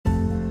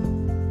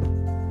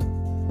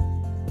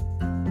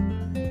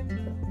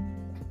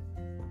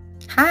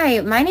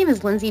Hi, my name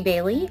is Lindsay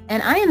Bailey,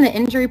 and I am the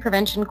Injury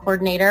Prevention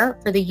Coordinator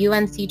for the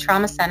UNC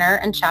Trauma Center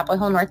in Chapel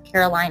Hill, North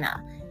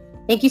Carolina.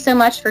 Thank you so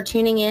much for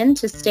tuning in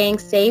to Staying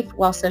Safe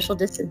While Social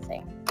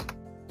Distancing.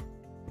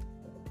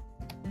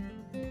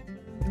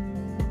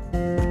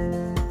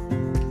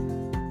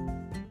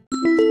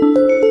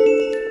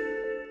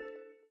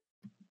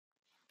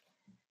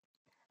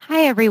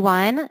 Hi,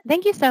 everyone.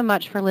 Thank you so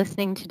much for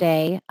listening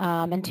today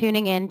and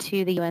tuning in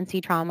to the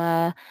UNC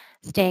Trauma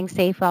Staying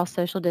Safe While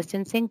Social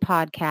Distancing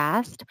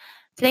podcast.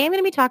 Today, I'm going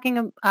to be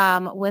talking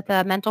with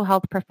a mental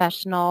health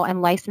professional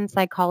and licensed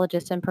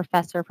psychologist and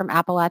professor from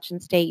Appalachian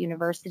State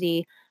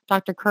University,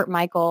 Dr. Kurt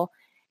Michael.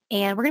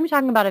 And we're going to be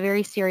talking about a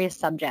very serious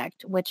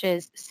subject, which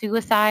is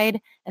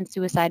suicide and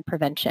suicide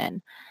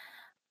prevention.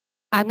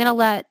 I'm going to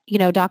let,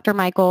 Dr.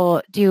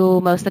 Michael do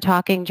most of the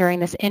talking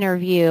during this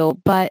interview,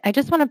 but I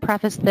just want to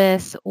preface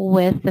this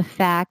with the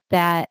fact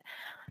that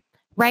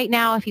right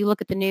now, if you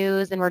look at the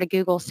news and were to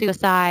Google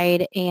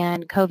suicide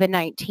and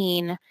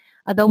COVID-19,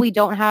 although we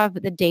don't have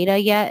the data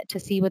yet to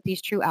see what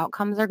these true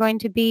outcomes are going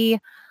to be,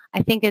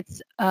 I think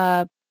it's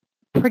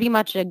pretty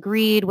much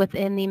agreed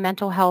within the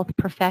mental health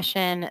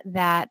profession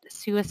that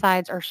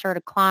suicides are sure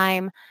to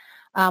climb.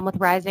 With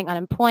rising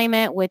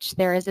unemployment, which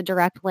there is a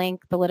direct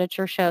link, the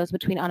literature shows,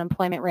 between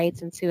unemployment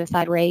rates and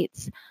suicide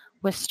rates.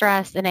 With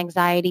stress and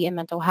anxiety and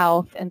mental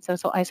health and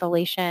social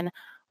isolation,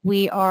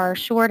 we are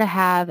sure to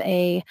have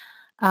a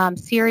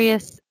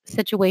serious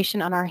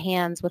situation on our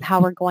hands with how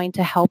we're going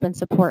to help and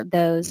support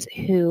those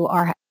who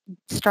are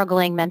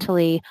struggling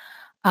mentally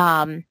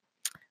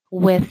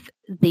with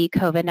the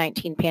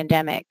COVID-19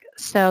 pandemic.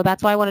 So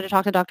that's why I wanted to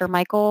talk to Dr.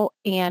 Michael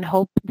and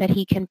hope that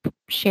he can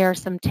share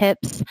some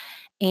tips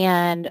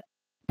and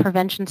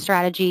prevention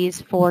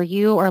strategies for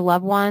you or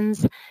loved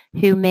ones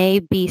who may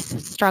be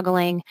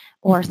struggling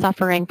or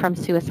suffering from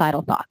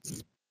suicidal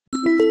thoughts.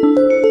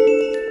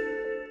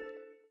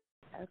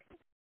 Okay.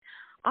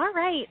 All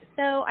right.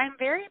 So I'm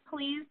very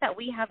pleased that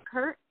we have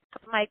Kurt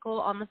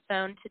Michael on the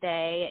phone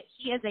today.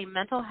 He is a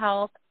mental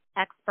health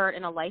expert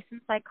and a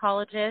licensed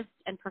psychologist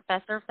and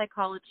professor of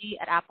psychology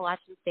at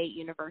Appalachian State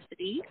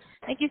University.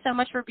 Thank you so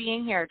much for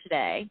being here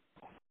today.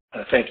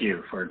 Thank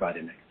you for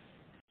inviting me.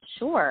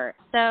 Sure.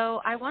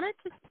 So I wanted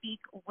to speak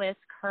with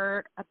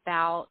Kurt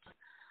about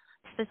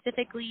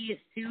specifically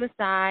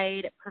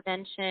suicide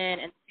prevention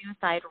and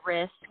suicide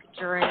risk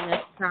during this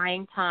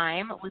trying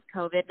time with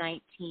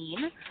COVID-19.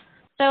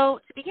 So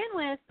to begin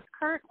with,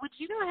 Kurt, would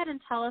you go ahead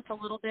and tell us a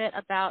little bit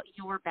about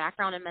your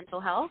background in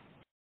mental health?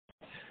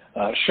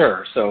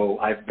 Sure. So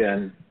I've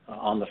been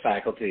on the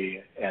faculty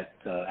at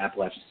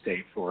Appalachian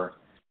State for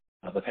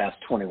the past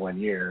 21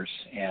 years,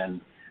 and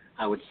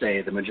I would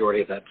say the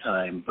majority of that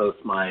time, both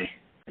my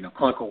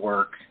clinical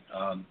work,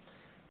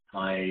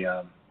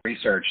 my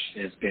research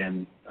has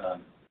been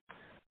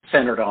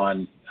centered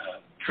on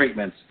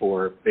treatments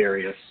for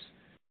various,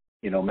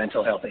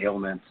 mental health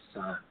ailments,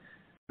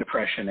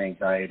 depression,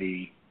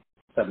 anxiety,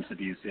 substance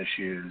abuse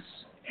issues,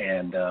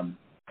 and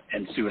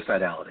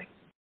suicidality.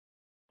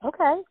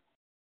 Okay,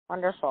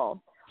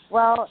 wonderful.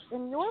 Well,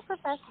 in your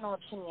professional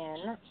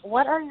opinion,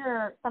 what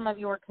are some of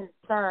your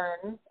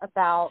concerns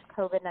about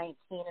COVID-19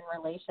 in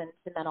relation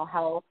to mental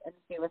health and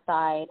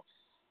suicide?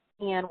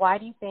 And why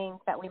do you think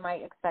that we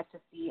might expect to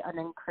see an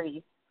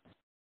increase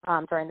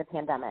during the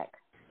pandemic?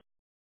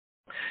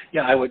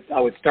 Yeah, I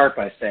would start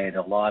by saying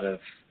a lot of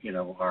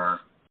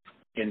our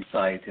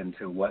insight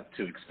into what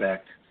to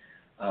expect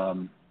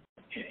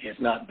is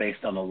not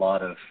based on a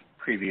lot of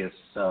previous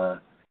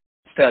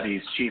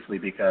studies, chiefly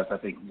because I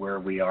think where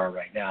we are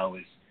right now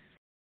is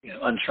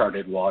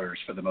uncharted waters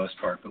for the most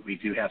part. But we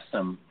do have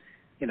some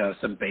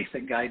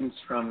basic guidance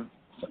from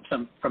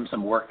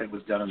some work that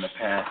was done in the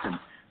past, and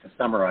to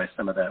summarize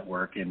some of that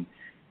work. And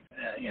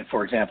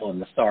for example, in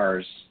the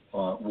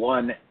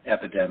SARS-1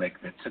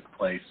 epidemic that took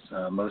place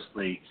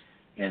mostly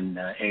in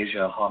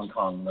Asia, Hong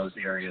Kong, those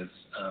areas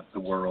of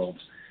the world,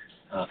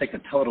 I think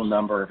the total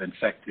number of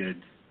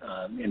infected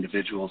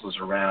individuals was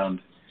around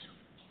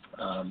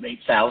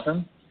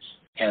 8,000,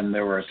 and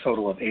there were a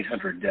total of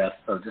 800 deaths.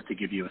 So just to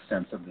give you a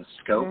sense of the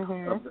scope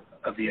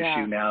of the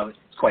issue now, it's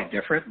quite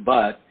different.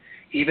 But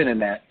even in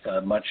that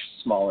much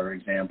smaller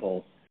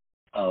example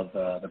of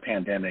the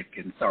pandemic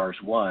in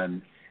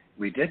SARS-1,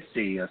 we did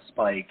see a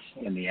spike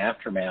in the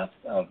aftermath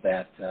of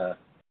that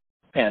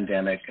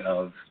pandemic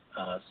of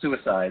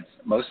suicides,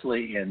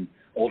 mostly in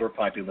older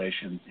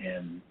populations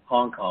in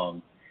Hong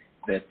Kong.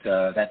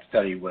 That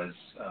study was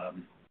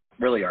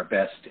really our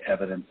best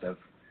evidence of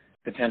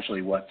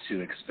potentially what to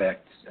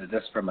expect,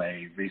 just from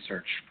a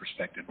research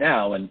perspective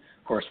now. And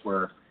of course,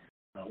 we're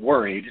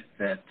worried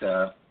that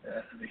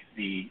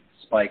the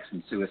spikes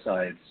in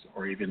suicides,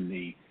 or even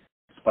the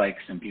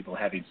spikes in people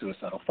having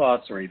suicidal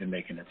thoughts or even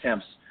making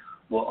attempts,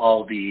 will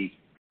all be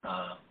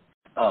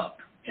up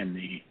in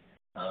the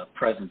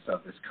presence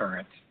of this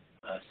current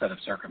set of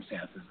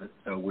circumstances.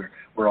 So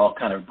we're all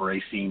kind of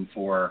bracing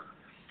for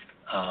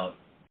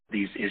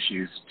these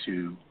issues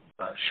to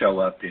show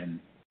up in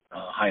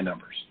high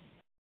numbers.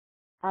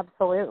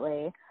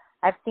 Absolutely.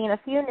 I've seen a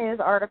few news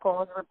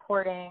articles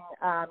reporting,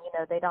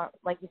 they don't,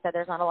 like you said,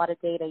 there's not a lot of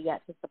data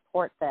yet to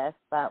support this,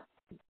 but,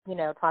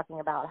 talking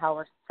about how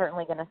we're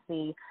certainly going to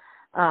see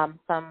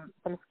some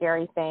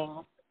scary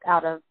things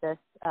out of this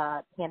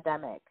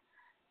pandemic.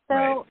 So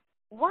right.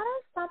 What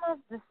are some of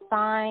the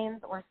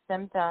signs or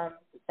symptoms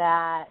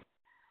that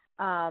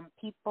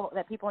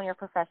people in your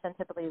profession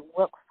typically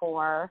look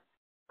for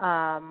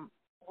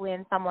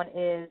when someone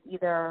is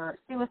either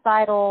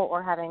suicidal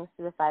or having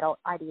suicidal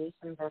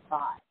ideations or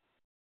thoughts?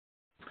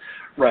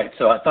 Right.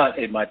 So I thought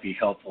it might be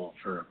helpful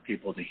for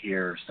people to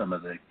hear some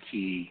of the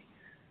key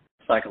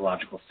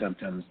psychological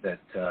symptoms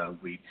that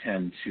we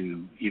tend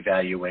to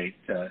evaluate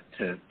to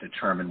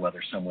determine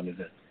whether someone is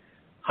at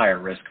higher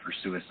risk for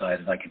suicide.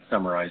 And I can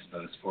summarize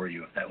those for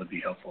you if that would be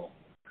helpful.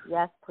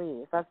 Yes,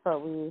 please. That's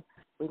what we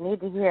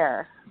need to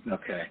hear.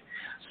 Okay.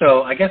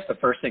 So I guess the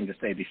first thing to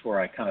say before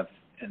I kind of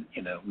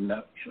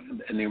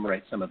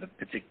enumerate some of the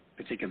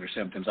particular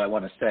symptoms, I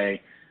want to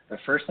say the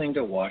first thing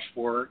to watch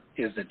for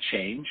is a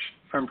change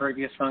from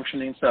previous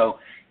functioning. So,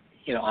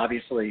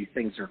 obviously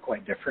things are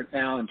quite different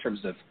now in terms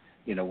of,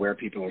 where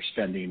people are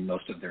spending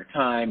most of their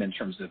time, in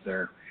terms of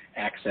their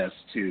access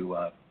to,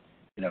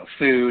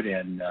 food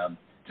and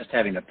just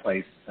having a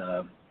place,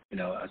 a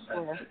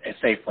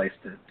safe place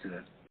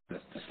to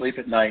sleep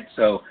at night.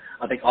 So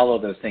I think all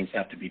of those things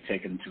have to be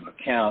taken into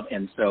account.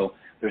 And so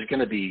there's going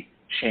to be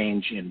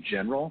change in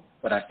general,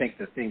 but I think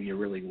the thing you're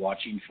really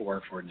watching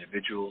for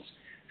individuals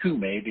who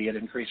may be at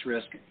increased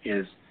risk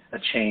is a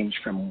change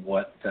from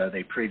what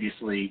they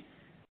previously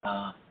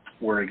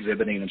were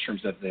exhibiting in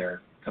terms of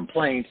their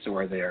complaints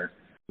or their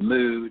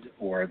mood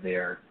or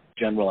their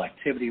general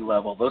activity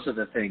level. Those are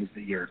the things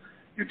that you're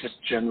just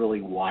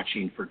generally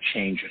watching for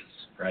changes,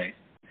 right?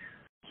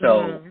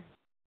 So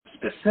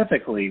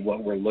specifically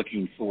what we're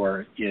looking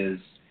for is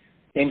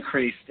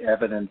increased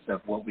evidence of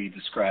what we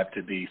describe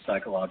to be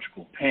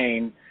psychological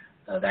pain.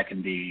 That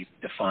can be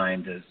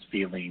defined as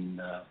feeling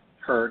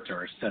hurt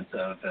or a sense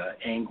of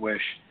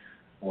anguish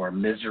or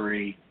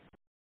misery.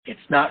 It's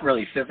not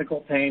really physical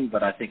pain,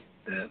 but I think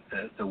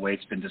the way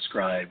it's been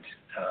described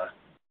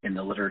in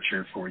the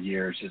literature for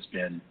years has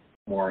been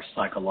more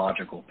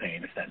psychological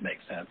pain, if that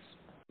makes sense.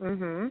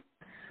 Mm-hmm.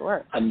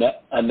 Sure.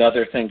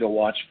 Another thing to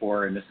watch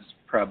for, and this is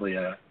probably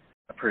a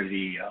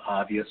pretty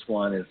obvious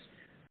one, is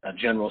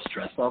general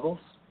stress levels.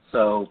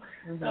 So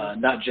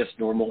not just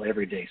normal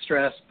everyday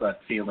stress,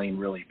 but feeling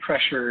really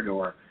pressured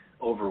or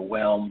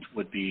overwhelmed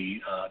would be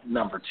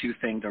number 2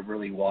 thing to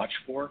really watch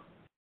for.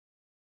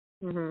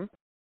 Mm-hmm.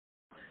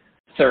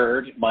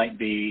 Third might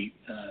be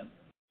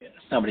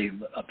somebody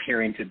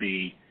appearing to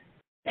be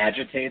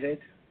agitated.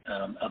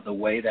 Of the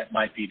way that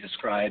might be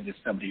described as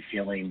somebody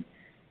feeling,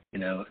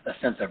 a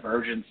sense of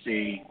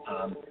urgency.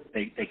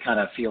 They kind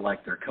of feel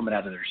like they're coming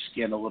out of their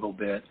skin a little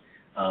bit.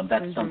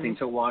 That's something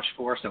to watch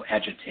for. So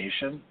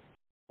agitation.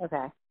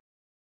 Okay.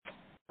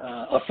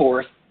 A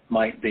fourth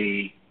might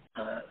be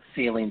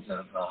feelings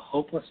of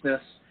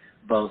hopelessness,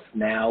 both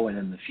now and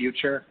in the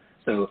future.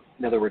 So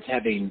in other words,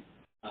 having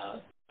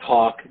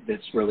talk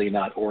that's really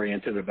not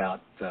oriented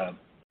about,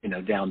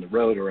 down the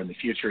road or in the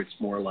future. It's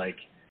more like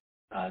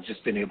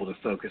just being able to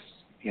focus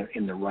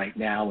in the right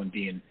now and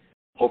being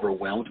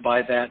overwhelmed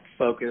by that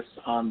focus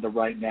on the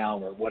right now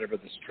or whatever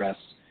the stress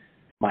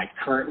might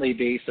currently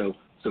be. So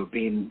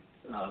being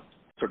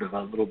sort of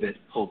a little bit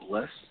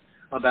hopeless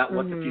about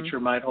what the future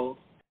might hold.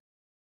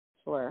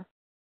 Sure.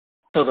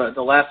 So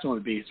the last one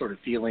would be sort of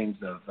feelings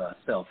of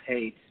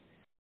self-hate.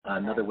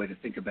 Another way to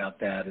think about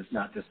that is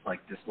not just like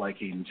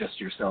disliking just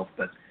yourself,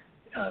 but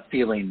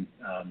feeling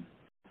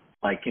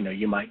like,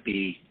 you might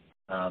be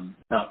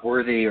not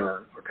worthy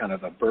or kind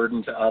of a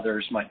burden to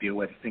others might be a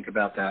way to think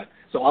about that.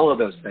 So all of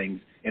those things.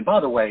 And by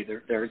the way,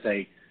 there's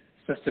a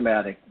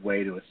systematic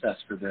way to assess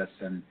for this,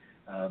 and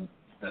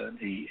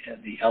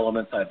the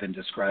elements I've been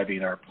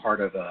describing are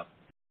part of a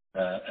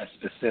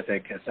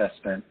specific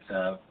assessment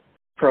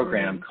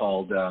program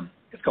called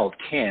it's called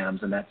CAMS,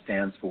 and that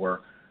stands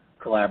for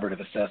Collaborative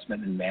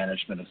Assessment and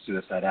Management of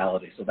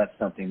Suicidality. So that's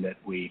something that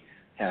we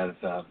have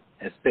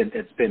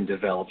it's been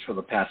developed for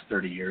the past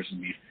 30 years,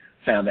 and we've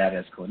found that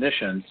as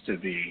clinicians to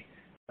be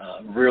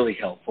really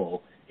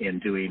helpful in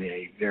doing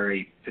a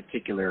very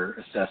particular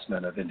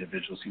assessment of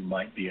individuals who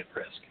might be at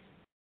risk.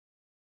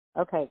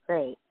 Okay,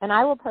 great. And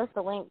I will post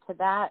a link to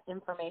that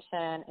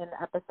information in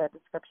the episode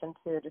description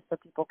too, just so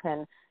people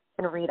can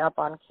read up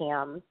on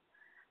CAMS.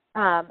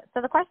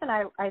 So the question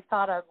I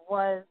thought of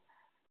was,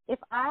 if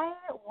I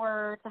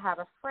were to have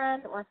a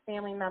friend or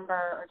family member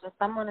or just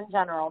someone in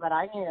general that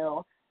I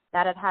knew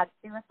that had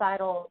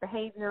suicidal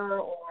behavior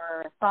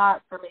or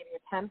thoughts or maybe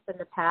attempts in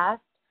the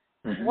past,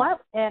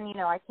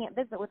 I can't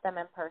visit with them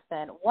in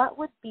person, what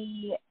would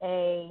be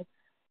a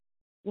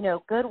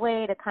good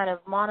way to kind of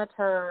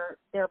monitor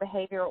their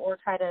behavior or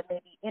try to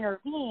maybe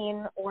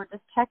intervene or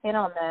just check in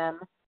on them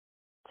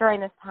during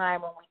this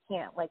time when we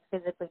can't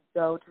physically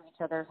go to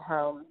each other's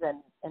homes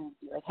and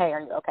be like, hey,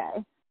 are you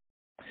okay?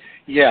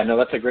 Yeah, no,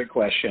 that's a great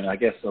question. I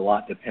guess a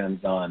lot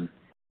depends on,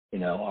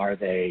 are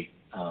they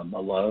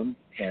alone?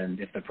 And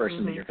if the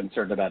person that you're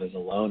concerned about is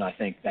alone, I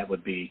think that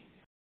would be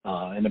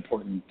an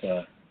important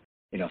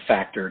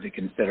factor to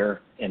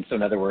consider. And so,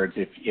 in other words,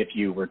 if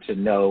you were to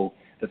know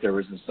that there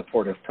was a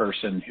supportive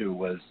person who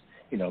was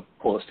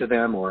close to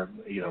them, or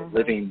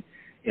living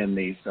in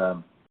these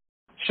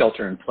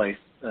shelter-in-place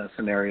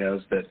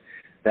scenarios,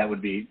 that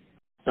would be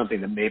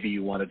something that maybe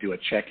you want to do a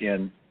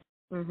check-in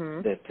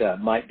that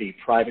might be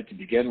private to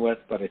begin with,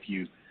 but if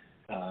you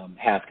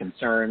have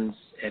concerns,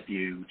 if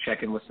you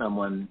check in with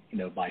someone,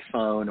 by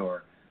phone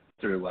or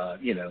through,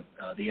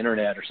 the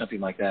internet or something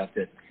like that,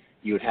 that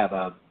you would have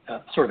a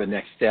sort of a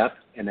next step,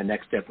 and the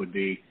next step would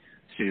be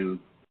to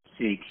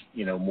seek,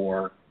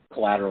 more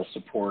collateral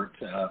support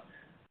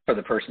for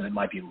the person that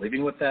might be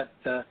living with that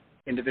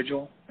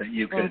individual, that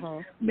you could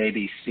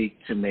maybe seek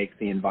to make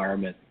the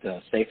environment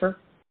safer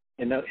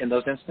in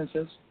those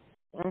instances.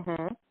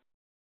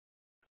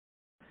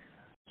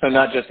 So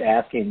not just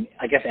asking,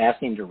 I guess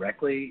asking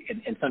directly,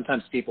 and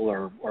sometimes people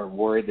are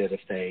worried that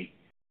if they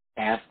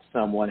ask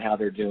someone how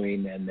they're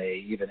doing, and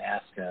they even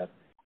ask a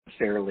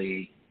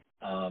fairly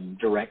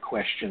direct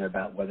question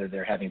about whether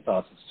they're having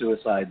thoughts of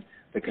suicide,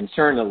 the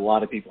concern that a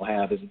lot of people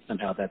have is that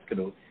somehow that's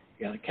going to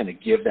kind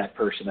of give that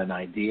person an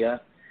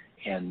idea.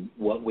 And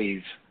what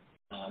we've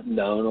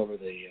known over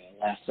the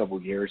last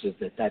several years is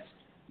that that's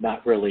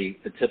not really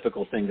the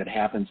typical thing that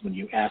happens when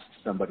you ask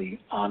somebody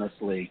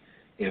honestly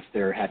if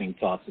they're having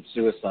thoughts of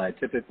suicide.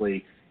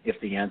 Typically, if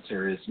the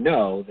answer is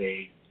no,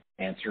 they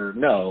answer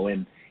no.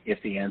 And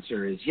if the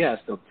answer is yes,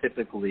 they'll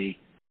typically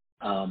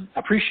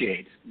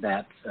appreciate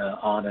that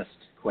honest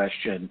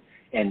question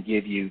and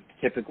give you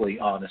typically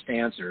honest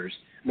answers.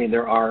 I mean,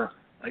 there are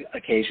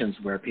occasions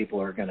where people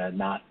are going to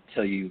not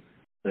tell you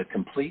the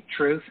complete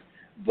truth,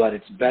 but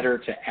it's better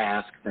to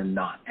ask than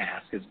not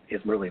ask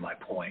is really my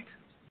point.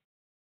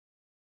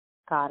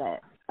 Got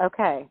it.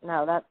 Okay.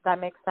 No, that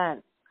makes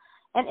sense.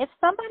 And if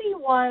somebody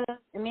was,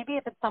 and maybe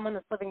if it's someone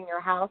that's living in your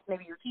house,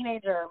 maybe your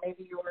teenager, or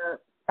maybe your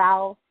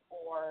spouse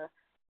or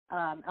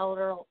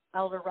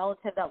elder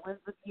relative that lives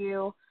with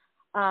you,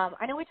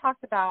 I know we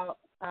talked about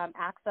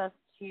access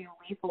to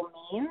lethal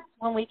means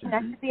when we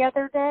connected the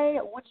other day.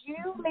 Would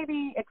you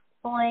maybe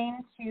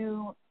explain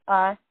to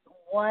us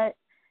what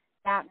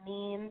that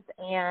means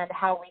and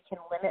how we can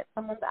limit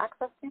someone's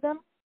access to them?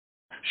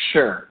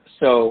 Sure.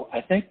 So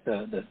I think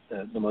the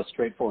most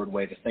straightforward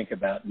way to think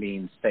about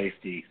means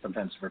safety,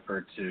 sometimes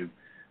referred to,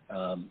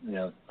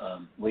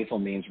 lethal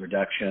means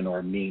reduction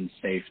or means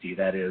safety.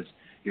 That is,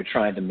 you're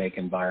trying to make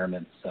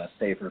environments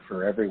safer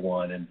for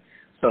everyone. And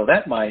so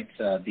that might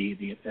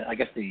be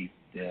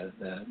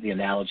the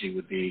analogy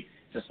would be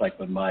just like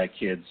when my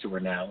kids, who are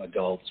now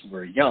adults,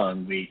 were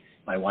young.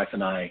 My wife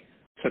and I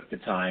took the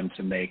time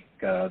to make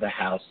the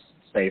house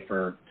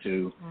safer,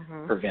 to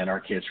prevent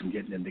our kids from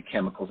getting into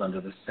chemicals under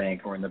the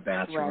sink or in the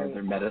bathroom or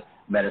their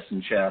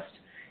medicine chest.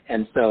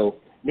 And so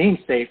means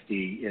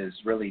safety is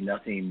really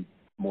nothing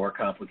more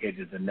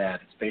complicated than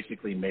that. It's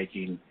basically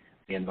making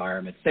the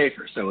environment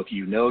safer. So if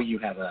you know you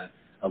have a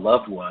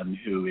loved one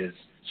who is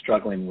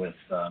struggling with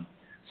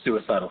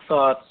suicidal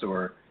thoughts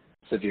or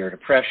severe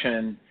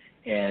depression,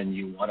 and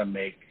you want to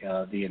make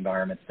the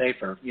environment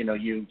safer,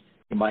 you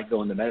might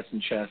go in the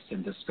medicine chest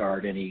and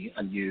discard any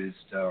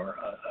unused or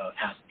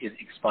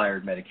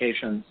expired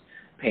medications,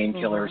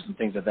 painkillers, and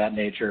things of that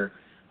nature.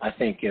 I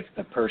think if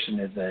the person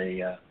is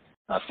a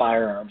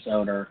firearms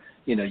owner,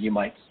 you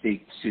might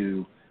seek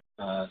to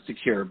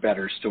secure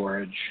better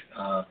storage,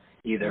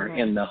 either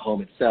in the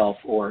home itself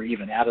or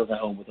even out of the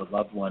home with a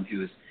loved one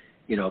who is,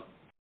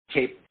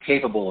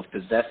 capable of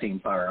possessing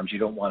firearms. You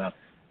don't want to,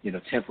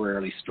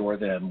 temporarily store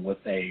them with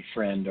a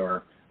friend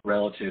or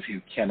relative who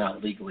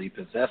cannot legally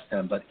possess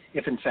them. But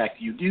if in fact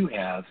you do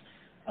have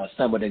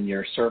someone in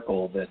your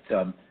circle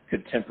that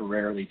could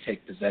temporarily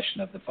take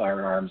possession of the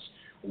firearms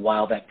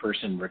while that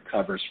person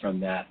recovers from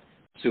that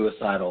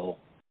suicidal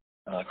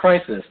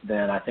crisis,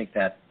 then I think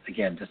that,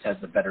 again, just has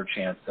a better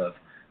chance of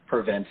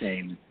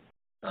preventing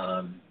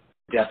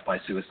death by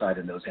suicide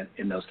in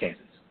those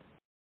cases.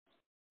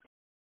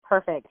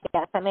 Perfect.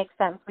 Yes, that makes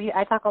sense.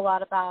 I talk a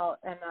lot about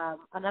in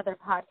another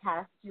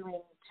podcast doing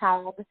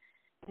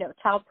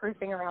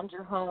child-proofing around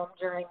your home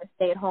during the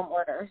stay-at-home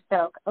order.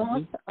 So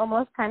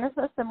almost kind of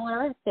a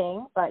similar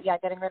thing, but yeah,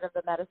 getting rid of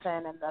the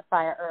medicine and the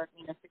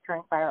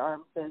securing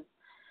firearms is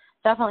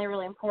definitely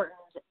really important.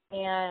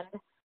 And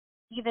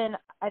even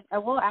I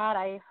will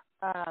add,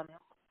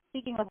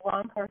 speaking of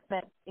law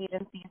enforcement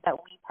agencies that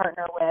we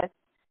partner with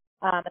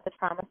at the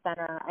Trauma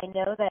Center, I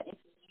know that if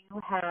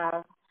you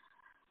have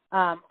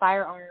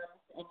firearms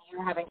and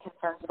you're having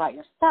concerns about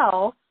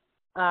yourself,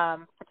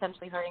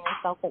 potentially hurting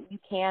yourself, that you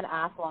can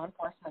ask law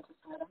enforcement to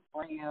store them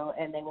for you,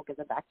 and they will give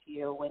them back to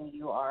you when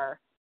you are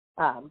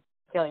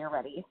feel you're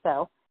ready.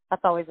 So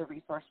that's always a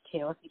resource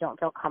too, if you don't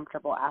feel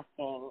comfortable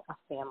asking a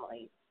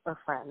family or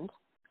friend.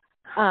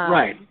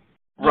 Right.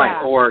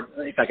 Or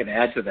if I can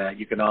add to that,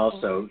 you can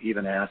also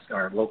even ask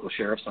our local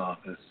sheriff's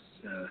office.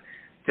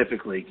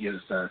 Typically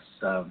gives us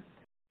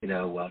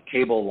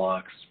cable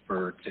locks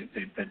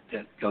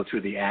that go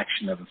through the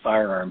action of a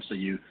firearm, so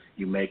you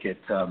make it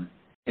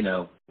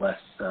less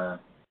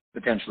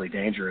potentially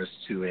dangerous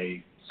to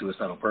a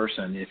suicidal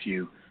person if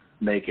you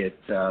make it,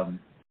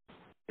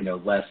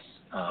 less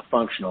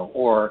functional,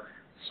 or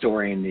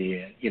storing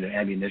the,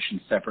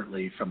 ammunition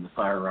separately from the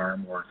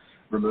firearm, or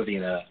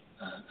removing the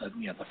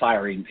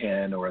firing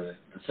pin or the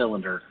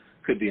cylinder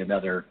could be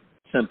another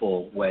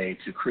simple way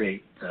to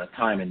create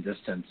time and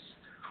distance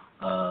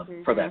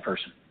for that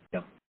person.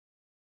 Yeah.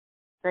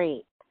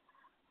 Great.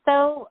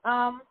 So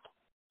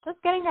just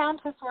getting down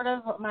to sort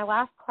of my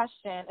last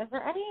question, is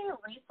there any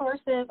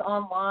resources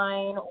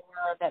online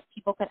or that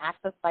people can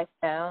access by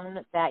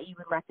phone that you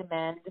would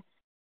recommend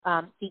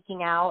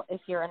seeking out if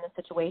you're in the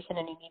situation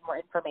and you need more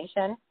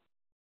information?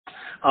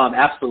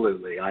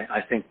 Absolutely.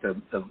 I think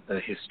the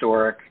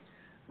historic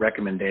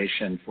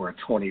recommendation for a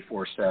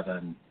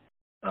 24/7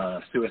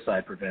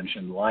 suicide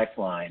prevention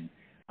lifeline,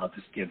 I'll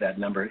just give that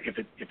number. If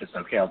it's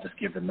okay, I'll just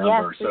give the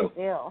number. Yes, please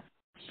do.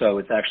 So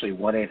it's actually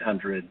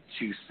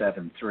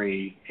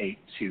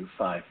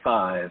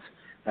 1-800-273-8255.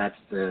 That's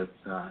the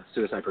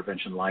suicide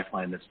prevention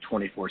lifeline that's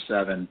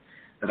 24/7,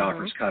 that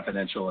offers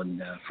confidential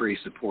and free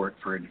support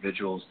for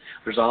individuals.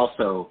 There's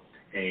also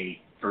a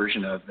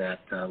version of that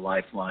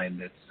lifeline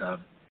that's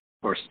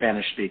for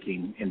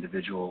Spanish-speaking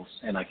individuals,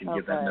 and I can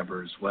give that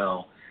number as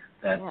well.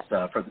 That's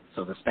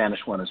so the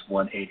Spanish one is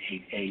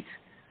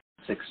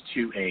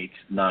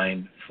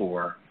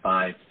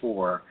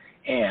 1-888-628-9454,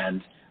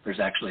 and there's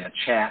actually a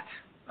chat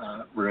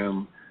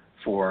room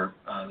for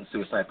the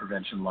Suicide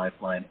Prevention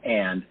Lifeline.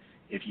 And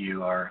if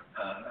you are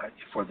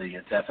for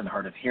the deaf and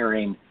hard of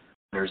hearing,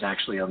 there's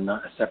actually a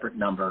separate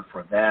number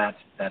for that.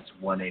 That's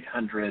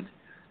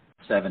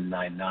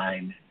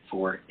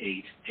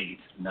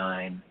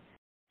 1-800-799-4889.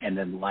 And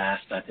then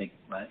last, I think,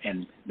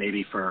 and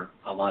maybe for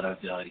a lot of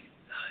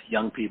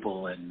young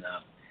people and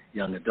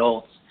young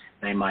adults,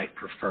 they might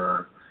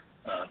prefer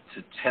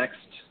to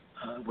text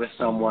with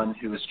someone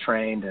who is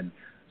trained, and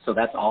so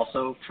that's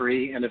also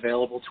free and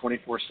available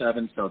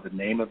 24/7. So the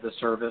name of the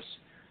service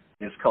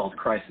is called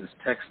Crisis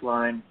Text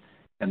Line,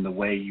 and the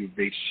way you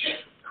reach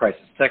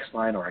Crisis Text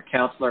Line or a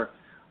counselor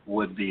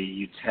would be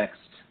you text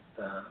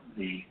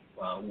the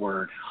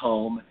word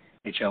HOME,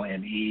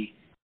 HOME,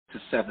 to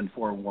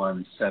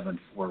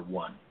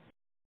 741-741.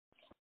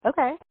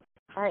 Okay.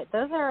 All right.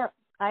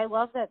 I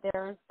love that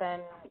there's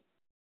been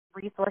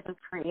resources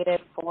created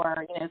for,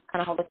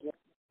 kind of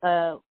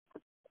a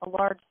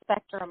large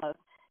spectrum of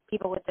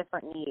people with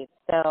different needs.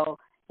 So,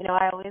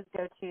 I always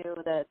go to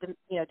the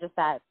just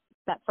that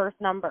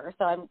first number.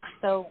 So I'm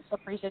so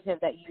appreciative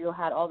that you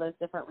had all those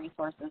different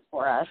resources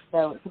for us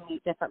so it can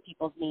meet different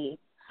people's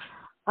needs.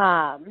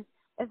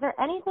 Is there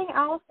anything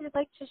else you'd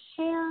like to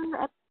share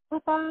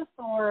with us,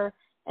 or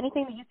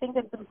anything that you think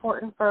is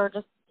important for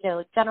just,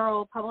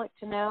 general public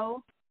to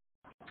know?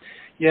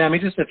 Yeah,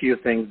 just a few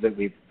things that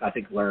we've, I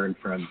think, learned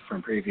from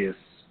previous,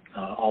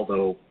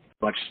 although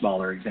much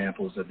smaller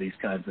examples of these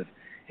kinds of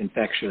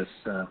infectious,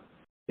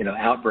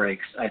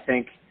 outbreaks. I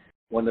think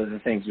one of the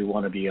things we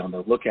want to be on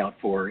the lookout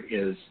for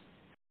is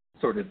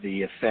sort of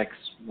the effects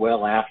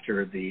well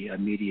after the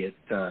immediate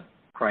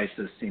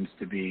crisis seems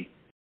to be,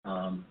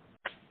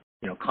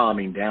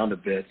 calming down a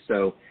bit.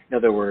 So, in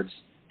other words,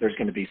 there's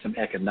going to be some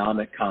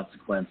economic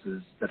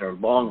consequences that are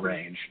long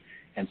range,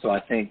 and so I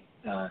think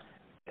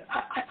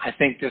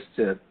just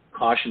to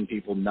caution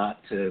people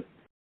not to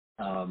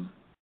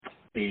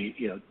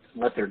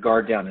let their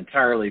guard down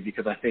entirely,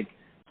 because I think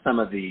some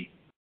of the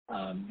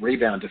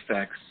rebound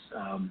effects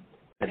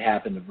that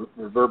happen, the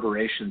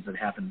reverberations that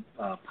happen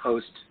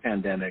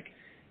post-pandemic,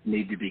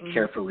 need to be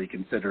carefully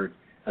considered,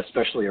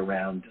 especially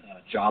around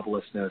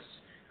joblessness,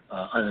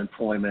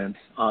 unemployment,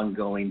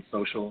 ongoing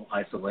social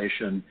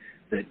isolation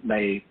that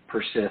may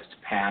persist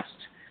past,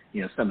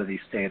 some of these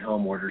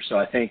stay-at-home orders. So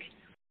I think,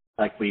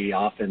 like we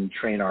often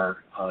train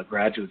our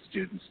graduate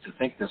students to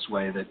think this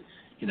way, that,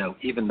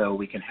 even though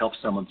we can help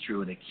someone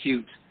through an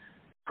acute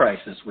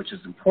crisis, which is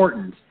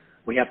important,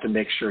 we have to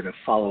make sure to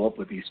follow up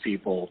with these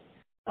people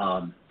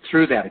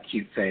through that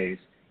acute phase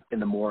in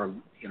the more,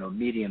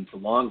 medium to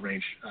long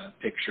range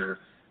picture,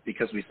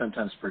 because we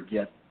sometimes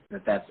forget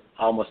that that's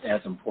almost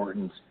as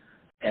important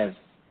as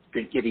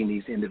getting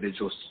these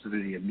individuals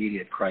through the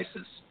immediate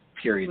crisis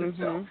period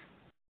itself.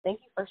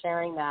 Thank you for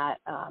sharing that.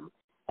 I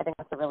think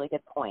that's a really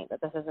good point,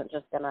 that this isn't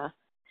just going to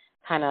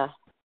kind of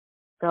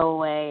go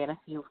away in a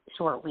few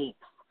short weeks.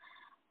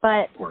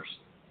 But of course.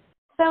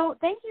 So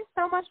thank you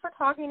so much for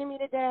talking to me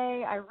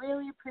today. I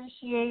really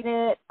appreciate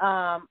it.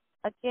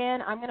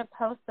 Again, I'm going to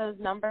post those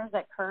numbers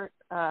that Kurt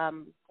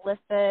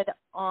listed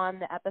on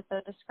the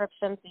episode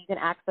description, so you can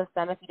access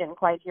them if you didn't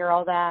quite hear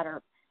all that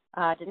or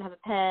didn't have a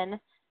pen.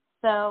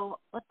 So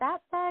with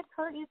that said,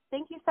 Kurt,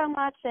 thank you so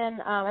much, and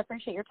I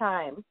appreciate your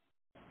time.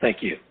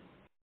 Thank you.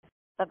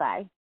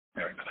 Bye-bye.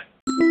 All right, bye-bye.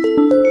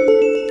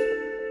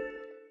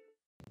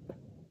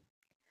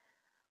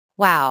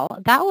 Wow,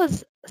 that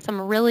was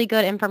some really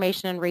good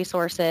information and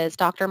resources.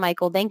 Dr.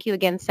 Michael, thank you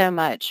again so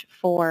much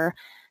for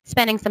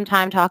spending some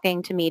time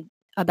talking to me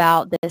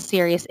about this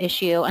serious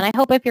issue. And I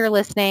hope if you're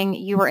listening,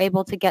 you were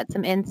able to get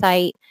some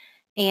insight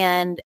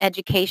and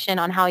education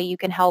on how you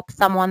can help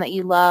someone that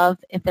you love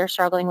if they're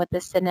struggling with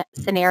this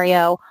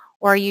scenario,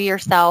 or you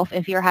yourself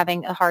if you're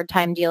having a hard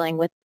time dealing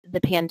with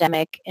the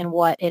pandemic and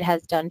what it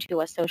has done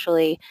to us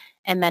socially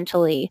and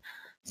mentally.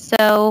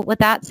 So with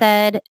that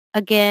said,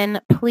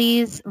 again,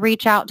 please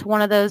reach out to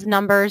one of those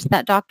numbers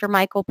that Dr.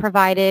 Michael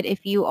provided.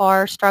 If you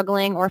are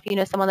struggling or if you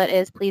know someone that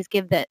is, please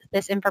give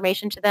this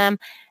information to them.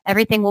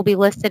 Everything will be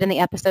listed in the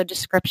episode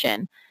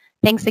description.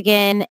 Thanks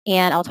again,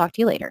 and I'll talk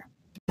to you later.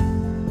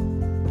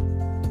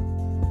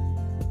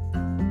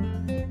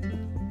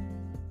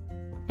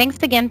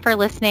 Thanks again for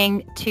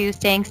listening to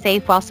Staying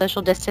Safe While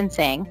Social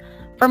Distancing.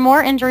 For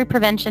more injury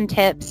prevention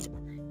tips,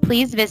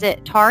 please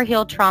visit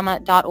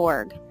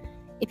tarhealtrauma.org.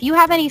 If you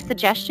have any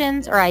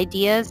suggestions or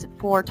ideas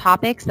for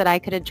topics that I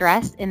could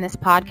address in this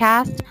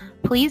podcast,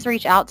 please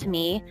reach out to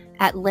me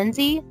at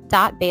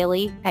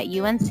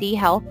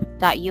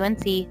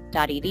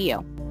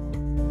lindsay.bailey@unchealth.unc.edu.